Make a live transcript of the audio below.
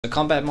The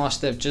Combat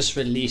Master have just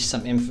released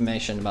some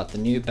information about the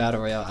new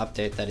Battle Royale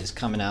update that is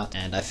coming out,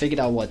 and I figured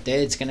out what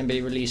day it's going to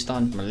be released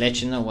on. I'm going to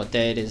let you know what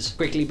day it is.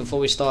 Quickly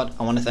before we start,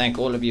 I want to thank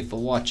all of you for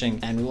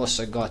watching, and we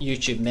also got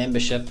YouTube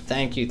membership.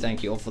 Thank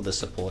you all for the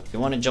support. If you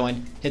want to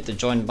join, hit the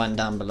join button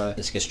down below.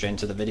 Let's get straight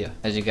into the video.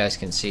 As you guys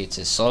can see, it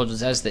says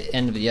soldiers as the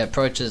end of the year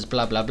approaches,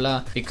 blah blah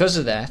blah. Because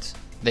of that,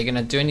 they're going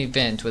to do an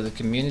event where the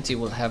community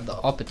will have the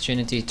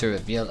opportunity to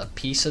reveal a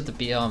piece of the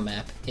BR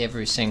map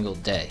every single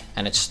day,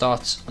 and it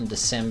starts on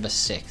December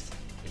 6th,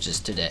 which is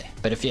today.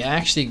 But if you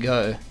actually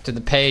go to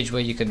the page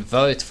where you can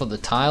vote for the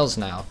tiles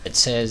now, it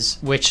says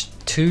which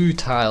 2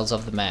 tiles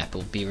of the map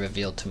will be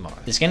revealed tomorrow.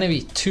 There's going to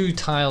be 2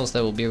 tiles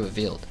that will be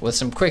revealed. With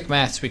some quick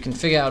maths, we can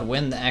figure out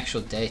when the actual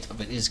date of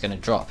it is going to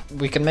drop.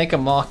 We can make a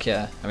mark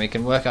here and we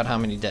can work out how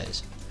many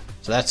days.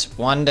 So that's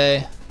 1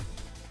 day.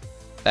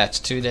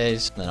 That's 2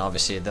 days, and then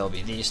obviously there'll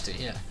be these 2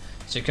 here.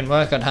 So you can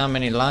work out how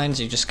many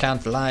lines, you just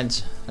count the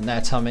lines, and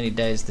that's how many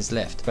days there's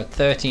left. But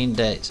 13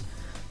 days.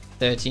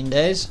 13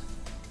 days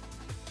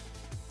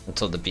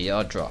until the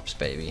BR drops,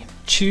 baby.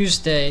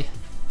 Tuesday,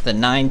 the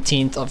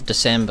 19th of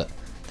December.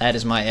 That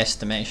is my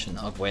estimation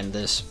of when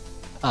this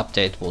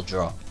update will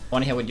drop. I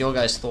want to hear what your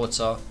guys' thoughts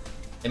are.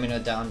 Let me know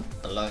down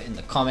below in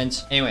the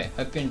comments. Anyway,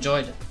 hope you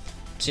enjoyed.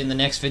 See you in the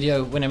next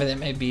video, whenever that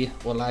may be,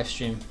 or live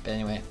stream. But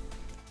anyway,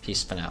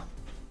 peace for now.